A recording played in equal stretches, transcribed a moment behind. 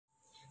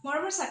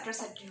মৰমৰ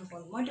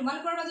ছাত্ৰ-ছাত্ৰীসকল, মই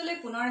তোমালোকৰ মাজলৈ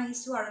পুনৰ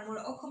আহিছোঁ আৰু মোৰ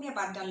অসমীয়া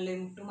পাঠদানলৈ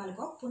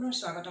তোমালোকক পুনৰ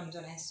স্বাগতম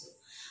জনাইছোঁ।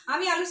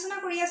 আমি আলোচনা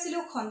কৰি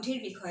আছিলোঁ সন্ধিৰ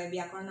বিষয়ে,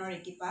 ব্যাকৰণৰ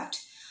এটি পাঠ,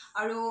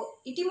 আৰু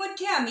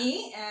ইতিমধ্যে আমি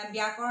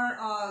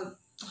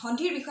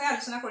সন্ধিৰ বিষয়ে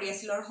আলোচনা কৰি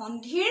আছিলোঁ আৰু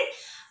সন্ধিৰ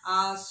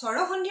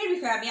স্বৰসন্ধিৰ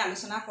বিষয়ে আমি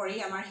আলোচনা কৰি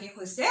আমাৰ শেষ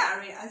হৈছে,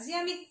 আৰু আজি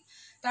আমি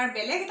তাৰ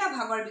বেলেগ এটা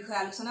ভাগৰ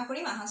বিষয়ে আলোচনা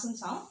কৰিম। আহাচোন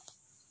চাওঁ।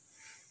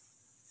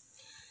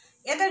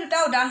 এটা দুটা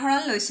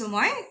উদাহৰণ লৈছোঁ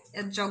মই।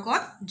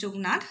 জগত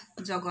যোগনাথ,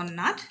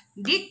 জগন্নাথ,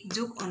 দিক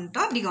যোগ অন্ত,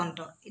 দিগন্ত।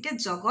 এতিয়া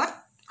জগত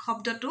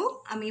শব্দটো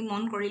আমি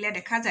মন কৰিলে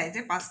দেখা যায়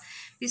যে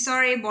পিছৰ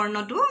এই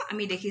বৰ্ণটো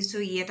আমি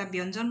দেখিছোঁ, ই এটা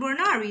ব্যঞ্জন বৰ্ণ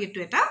আৰু এইটো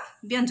এটা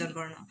ব্যঞ্জন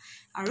বৰ্ণ,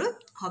 আৰু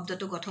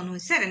শব্দটো গঠন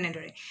হৈছে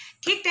তেনেদৰে।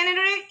 ঠিক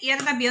তেনেদৰে ইয়াত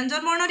এটা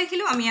ব্যঞ্জন বৰ্ণ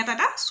দেখিলোঁ, আমি ইয়াত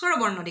এটা স্বৰ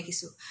বৰ্ণ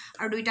দেখিছোঁ,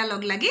 আৰু দুইটা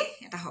লগ লাগি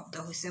এটা শব্দ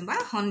হৈছে বা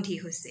সন্ধি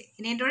হৈছে।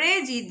 এনেদৰে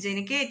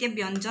যেনেকৈ এতিয়া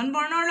ব্যঞ্জন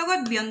বৰ্ণৰ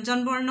লগত ব্যঞ্জন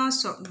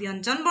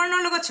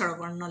বৰ্ণৰ লগত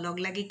স্বৰবৰ্ণ লগ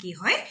লাগি কি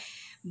হয়?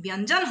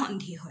 ব্যঞ্জন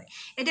সন্ধি হয়।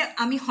 এতিয়া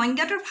আমি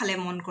সংজ্ঞাটোৰ ফালে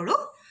মন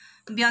কৰোঁ।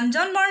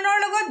 ব্যঞ্জন বৰ্ণৰ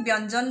লগত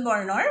ব্যঞ্জন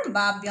বৰ্ণৰ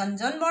বা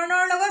ব্যঞ্জন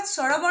বৰ্ণৰ লগত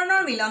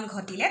স্বৰবৰ্ণৰ মিলন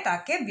ঘটিলে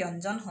তাকে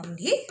ব্যঞ্জন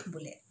সন্ধি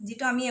বোলে,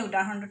 যিটো আমি এই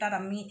উদাহৰণ দুটাত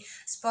আমি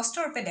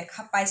স্পষ্টৰূপে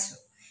দেখা পাইছোঁ।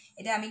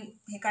 এতিয়া আমি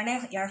সেইকাৰণে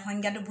ইয়াৰ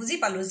সংজ্ঞাটো বুজি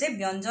পালোঁ যে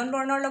ব্যঞ্জন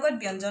বৰ্ণৰ লগত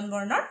ব্যঞ্জন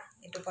বৰ্ণৰ,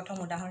 এইটো প্ৰথম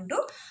উদাহৰণটো,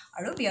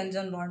 আৰু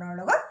ব্যঞ্জন বৰ্ণৰ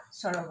লগত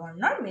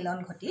স্বৰবৰ্ণৰ মিলন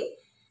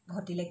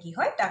ঘটিলে কি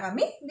হয়, তাক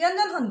আমি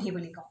ব্যঞ্জন সন্ধি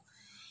বুলি কওঁ।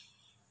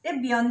 এই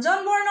ব্যঞ্জন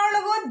বৰ্ণৰ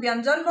লগত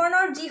ব্যঞ্জন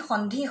বৰ্ণৰ যি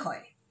সন্ধি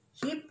হয়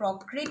সি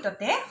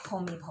প্ৰকৃততে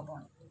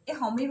সমীভৱন। এই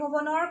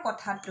সমীভৱনৰ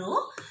কথাটো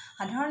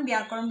সাধাৰণ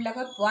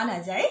ব্যাকৰণবিলাকত পোৱা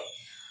নাযায়।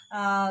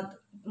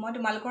 মই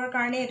তোমালোকৰ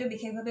কাৰণে এইটো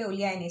বিশেষভাৱে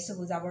উলিয়াই আনিছোঁ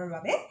বুজাবৰ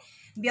বাবে।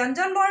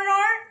 ব্যঞ্জন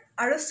বৰ্ণৰ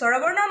আৰু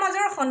স্বৰবৰ্ণৰ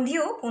মাজৰ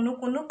সন্ধিও কোনো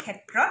কোনো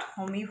ক্ষেত্ৰত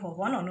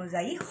সমীভৱন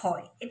অনুযায়ী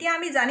হয়। এতিয়া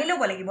আমি জানি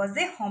ল'ব লাগিব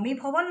যে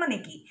সমীভৱন মানে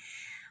কি।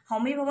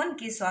 সমীভৱন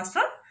কি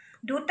চোৱাচোন।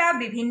 দুটা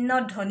বিভিন্ন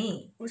ধ্বনি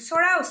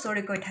ওচৰা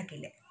ওচৰিকৈ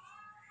থাকিলে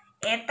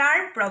এটাৰ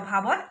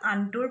প্ৰভাৱত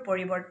আনটোৰ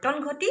পৰিৱৰ্তন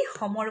ঘটি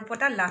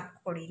সমৰূপতা লাভ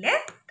কৰিলে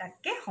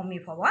তাকে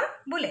সমীভৱন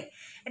বোলে।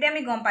 এতিয়া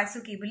আমি গম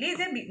পাইছোঁ কি বুলি,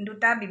 যে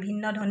দুটা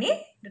বিভিন্ন ধ্বনি,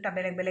 দুটা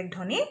বেলেগ বেলেগ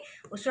ধ্বনি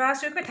ওচৰা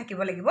ওচৰিকৈ থাকিব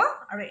লাগিব,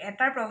 আৰু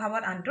এটাৰ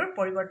প্ৰভাৱত আনটোৰ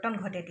পৰিৱৰ্তন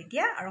ঘটে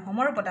তেতিয়া, আৰু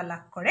সমৰূপতা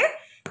লাভ কৰে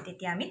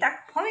তেতিয়া আমি তাক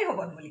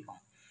সমীভৱন বুলি কওঁ।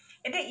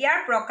 এতিয়া ইয়াৰ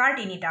প্ৰকাৰ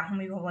তিনিটা।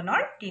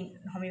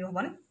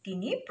 সমীভৱন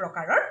তিনি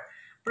প্ৰকাৰৰ: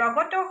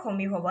 প্ৰগত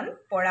সমীভৱন,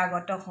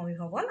 পৰাগত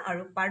সমীভৱন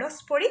আৰু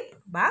পাৰস্পৰিক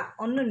বা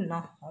অনন্য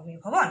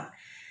সমীভৱন।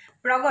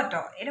 প্ৰগত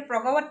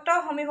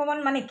সমীভৱন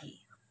মানে কি?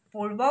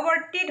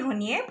 পূৰ্বৱৰ্তী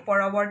ধ্বনিয়ে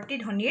পৰৱৰ্তী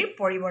ধ্বনিৰ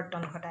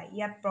পৰিৱৰ্তন ঘটায়।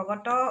 ইয়াত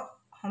প্ৰগত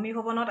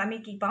সমীভৱনত আমি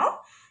কি পাওঁ,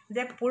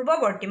 যে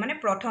পূৰ্বৱৰ্তী মানে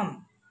প্ৰথম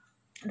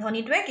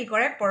ধ্বনিটোৱে কি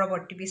কৰে,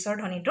 পৰৱৰ্তী পিছৰ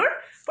ধ্বনিটোৰ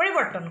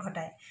পৰিৱৰ্তন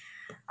ঘটায়।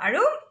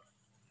 আৰু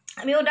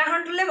আমি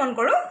উদাহৰণটোলৈ মন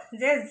কৰোঁ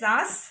যে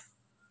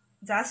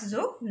জাছ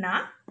যোগ না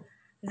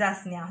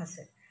জাজন্যা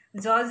হৈছে,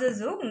 যজ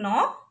যোগ ন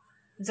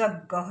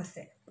যজ্ঞ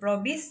হৈছে,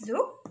 প্ৰবিশ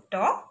যোগ ত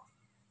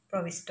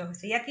প্ৰবিষ্ট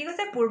হৈছে। ইয়াত কি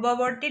কৈছে,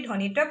 পূৰ্বৱৰ্তী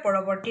ধ্বনিটোৱে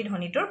পৰৱৰ্তী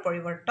ধ্বনিটোৰ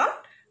পৰিৱৰ্তন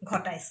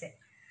ঘটাইছে।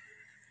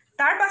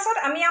 তাৰ পাছত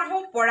আমি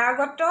আহোঁ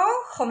পৰাগত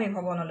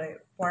সমীভৱনলৈ।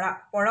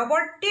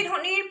 পৰৱৰ্তী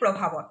ধ্বনিৰ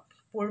প্ৰভাৱত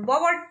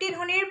পূৰ্বৱৰ্তী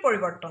ধ্বনিৰ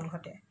পৰিৱৰ্তন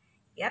ঘটে।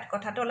 ইয়াত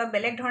কথাটো অলপ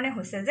বেলেগ ধৰণে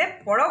হৈছে যে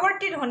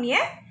পৰৱৰ্তী ধ্বনিয়ে,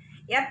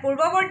 ইয়াত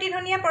পূৰ্বৱৰ্তী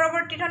ধ্বনিয়ে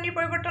পৰৱৰ্তী ধ্বনিৰ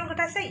পৰিৱৰ্তন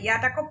ঘটাইছে,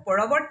 ইয়াত আকৌ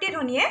পৰৱৰ্তী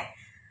ধ্বনিয়ে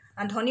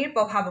ধ্বনিৰ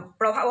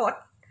প্ৰভাৱত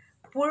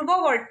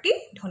পূৰ্বৱৰ্তী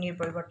ধ্বনিৰ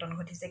পৰিৱৰ্তন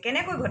ঘটিছে।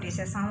 কেনেকৈ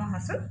ঘটিছে চাওঁ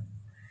আহাচোন।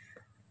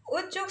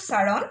 উজ্যোগ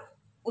চাৰণ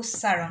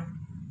উচ্চাৰণ,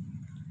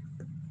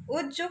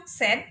 উজ্যোগ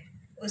ছেদ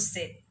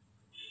উচ্ছেদ,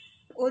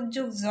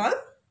 উজ্যোগ জল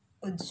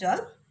উজ্জ্বল,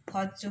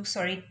 সৎযোগ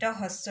চৰিত্ৰ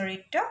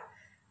সচ্চৰিত্ৰ,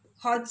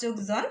 সৎযোগ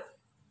জন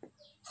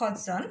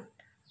সৎজন,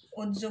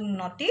 উজ্যোগ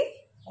নতি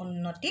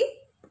উন্নতি,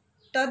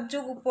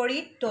 তৎযোগ উপৰি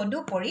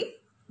তদুপৰি,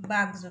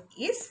 বাগযোগ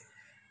ইছ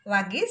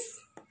ৱাগিছ,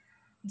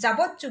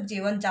 যাৱজ্যোগ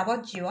জীৱন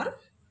যাৱজ্জীৱন,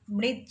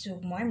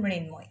 মৃতযোগময়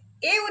মৃন্ময়।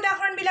 এই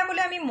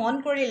উদাহৰণবিলাকলৈ আমি মন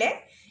কৰিলে,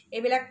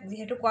 এইবিলাক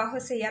যিহেতু কোৱা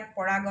হৈছে ইয়াত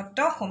পৰাগত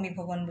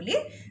সমীভৱন বুলি,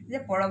 যে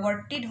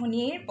পৰৱৰ্তী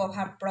ধ্বনিৰ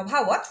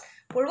প্ৰভাৱত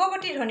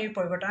পূৰ্বৱৰ্তী ধ্বনিৰ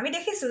পৰিৱৰ্তন। আমি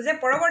দেখিছোঁ যে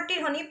পৰৱৰ্তী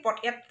ধ্বনি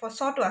ইয়াত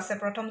ছটো আছে,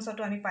 প্ৰথম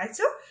ছটো আমি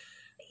পাইছোঁ।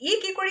 ই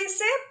কি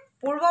কৰিছে,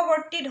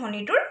 পূৰ্বৱৰ্তী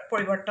ধ্বনিটোৰ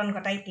পৰিৱৰ্তন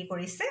ঘটাই কি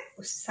কৰিছে,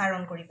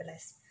 উচ্চাৰণ কৰি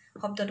পেলাইছে।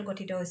 শব্দটো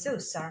গঠিত হৈছে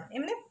উচ্চাৰণ। এই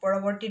মানে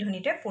পৰৱৰ্তী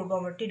ধ্বনিটোৱে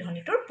পূৰ্বৱৰ্তী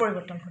ধ্বনিটোৰ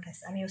পৰিৱৰ্তন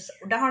ঘটাইছে। আমি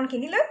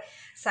উদাহৰণখিনিলৈ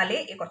চালে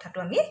এই কথাটো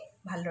আমি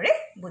ভালদৰে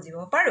বুজিব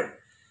পাৰোঁ।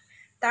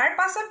 তাৰ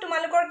পাছত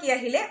তোমালোকৰ কি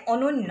আহিলে,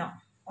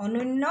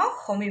 অনন্য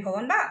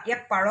সমীভৱন, বা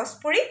ইয়াক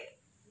পাৰস্পৰিক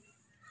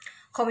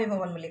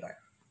সমীভৱন বুলি কয়।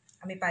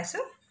 আমি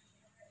পাইছোঁ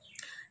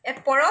ইয়াত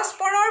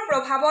পৰস্পৰৰ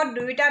প্ৰভাৱত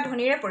দুয়োটা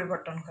ধ্বনিৰে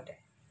পৰিৱৰ্তন ঘটে।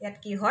 ইয়াত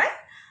কি হয়,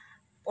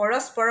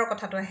 পৰস্পৰৰ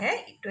কথাটো আহে,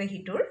 ইটোৱে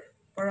সিটোৰ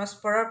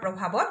পৰস্পৰৰ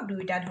প্ৰভাৱত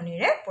দুয়োটা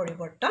ধ্বনিৰে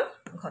পৰিৱৰ্তন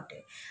ঘটে।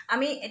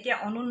 আমি এতিয়া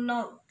অনন্য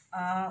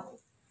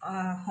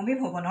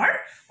সমীভৱনৰ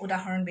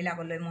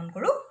উদাহৰণবিলাকলৈ মন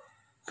কৰোঁ।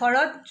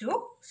 শৰৎ যোগ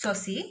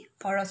শশী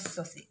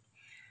শৰৎশশী,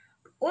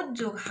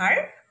 উদ্যোগ হাৰ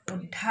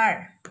উদ্ধাৰ,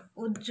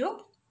 উদ্যোগ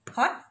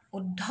হত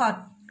উদ্ধত,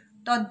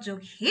 তৎযোগ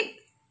হিত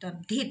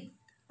তদ্ধিত,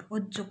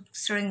 উদ্যোগ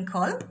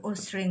শৃংখল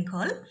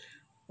উশৃংখল,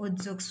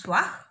 উদ্যোগ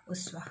শ্বাস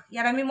উচ্ছ্বাস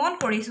ইয়াত আমি মন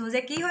কৰিছোঁ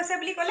যে কি হৈছে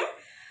বুলি ক'লে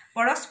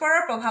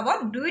পৰস্পৰৰ প্ৰভাৱত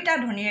দুইটা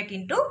ধ্বনিৰে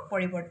কিন্তু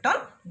পৰিৱৰ্তন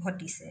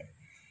ঘটিছে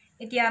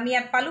এতিয়া আমি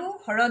ইয়াত পালোঁ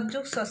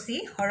হৰযোগ চচি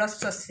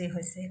হৰস্বচী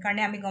হৈছে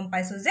কাৰণে আমি গম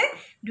পাইছোঁ যে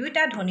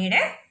দুইটা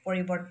ধ্বনিৰে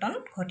পৰিৱৰ্তন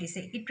ঘটিছে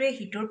ইটোৱে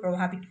সিটোৰ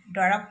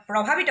দ্বাৰা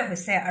প্ৰভাৱিত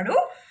হৈছে আৰু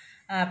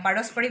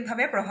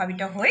পাৰস্পৰিকভাৱে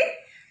প্ৰভাৱিত হৈ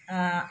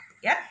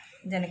ইয়াত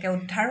যেনেকৈ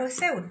উদ্ধাৰ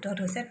হৈছে উদ্ধত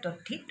হৈছে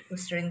তথ্যিত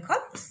উচ্ছৃংখল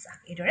উচ্ছ্বাস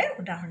এইদৰে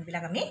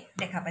উদাহৰণবিলাক আমি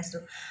দেখা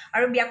পাইছোঁ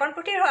আৰু ব্যাকৰণ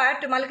পুথিৰ সহায়ত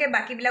তোমালোকে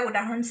বাকীবিলাক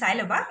উদাহৰণ চাই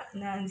ল'বা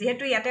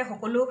যিহেতু ইয়াতে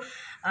সকলো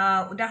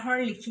উদাহৰণ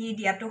লিখি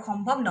দিয়াটো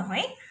সম্ভৱ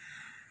নহয়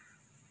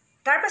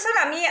তাৰপাছত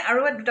আমি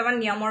আৰু দুটামান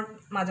নিয়মৰ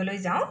মাজলৈ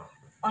যাওঁ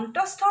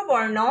অন্তস্থ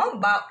বৰ্ণ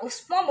বা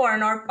উষ্ম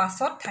বৰ্ণৰ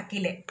পাছত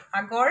থাকিলে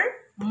আগৰ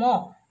ম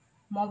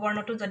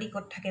বৰ্ণটো যদি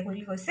ক'ত থাকে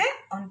বুলি কৈছে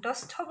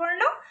অন্তস্থ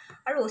বৰ্ণ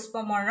আৰু উষ্ম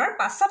বৰ্ণৰ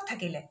পাছত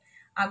থাকিলে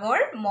আগৰ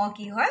ম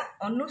কি হয়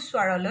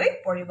অনুস্বাৰলৈ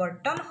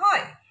পৰিৱৰ্তন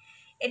হয়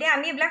এতিয়া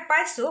আমি এইবিলাক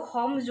পাইছোঁ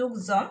সম যোগ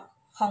যম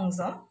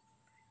সংযম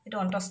এইটো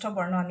অন্তস্থ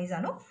বৰ্ণ আমি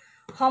জানো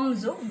সম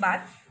যোগ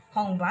বাদ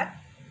সংবাদ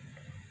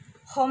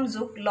সম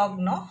যোগ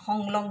লগ্ন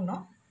সংলগ্ন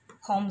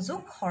সম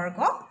যোগ সৰ্গ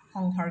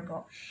সংসৰ্গ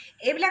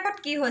এইবিলাকত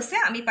কি হৈছে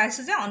আমি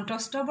পাইছোঁ যে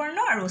অন্তস্থ বৰ্ণ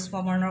আৰু উষ্ম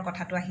বৰ্ণৰ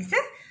কথাটো আহিছে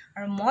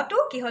আৰু মটো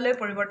কিহলৈ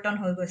পৰিৱৰ্তন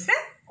হৈ গৈছে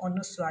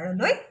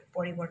অনুস্বাৰলৈ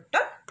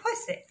পৰিৱৰ্তন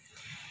হৈছে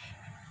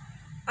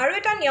আৰু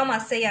এটা নিয়ম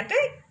আছে ইয়াতে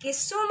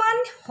কিছুমান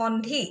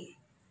সন্ধি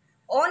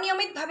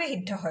অনিয়মিতভাৱে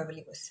সিদ্ধ হয়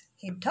বুলি কৈছে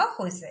সিদ্ধ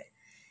হৈছে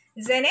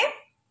যেনে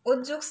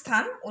উদ্যোগ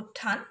স্থান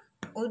উত্থান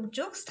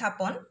উদ্যোগ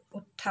স্থাপন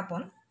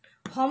উত্থাপন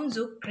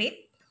সমযোগ কৃত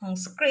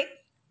সংস্কৃত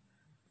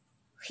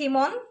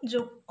সীমন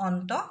যোগ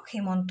অন্ত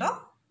সীমন্ত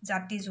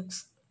জাতিযোগ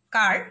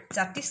কাৰ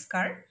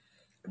জাতিস্কাৰ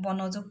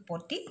বনযোগ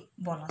পতি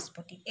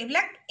বনস্পতি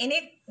এইবিলাক এনে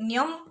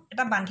নিয়ম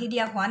এটা বান্ধি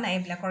দিয়া হোৱা নাই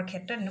এইবিলাকৰ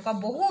ক্ষেত্ৰত এনেকুৱা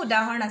বহু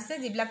উদাহৰণ আছে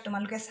যিবিলাক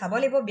তোমালোকে চাব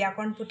লাগিব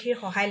ব্যাকৰণ পুথিৰ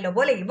সহায় ল'ব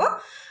লাগিব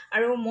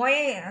আৰু মই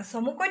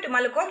চমুকৈ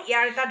তোমালোকক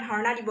ইয়াৰ এটা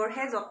ধাৰণা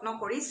দিবৰহে যত্ন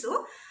কৰিছোঁ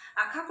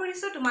আশা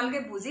কৰিছোঁ তোমালোকে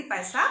বুজি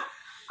পাইছা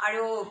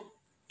আৰু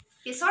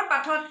পিছৰ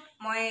পাঠত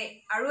মই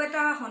আৰু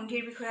এটা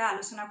সন্ধিৰ বিষয়ে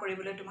আলোচনা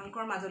কৰিবলৈ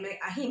তোমালোকৰ মাজলৈ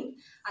আহিম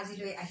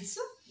আজিলৈ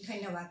আহিছোঁ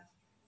ধন্যবাদ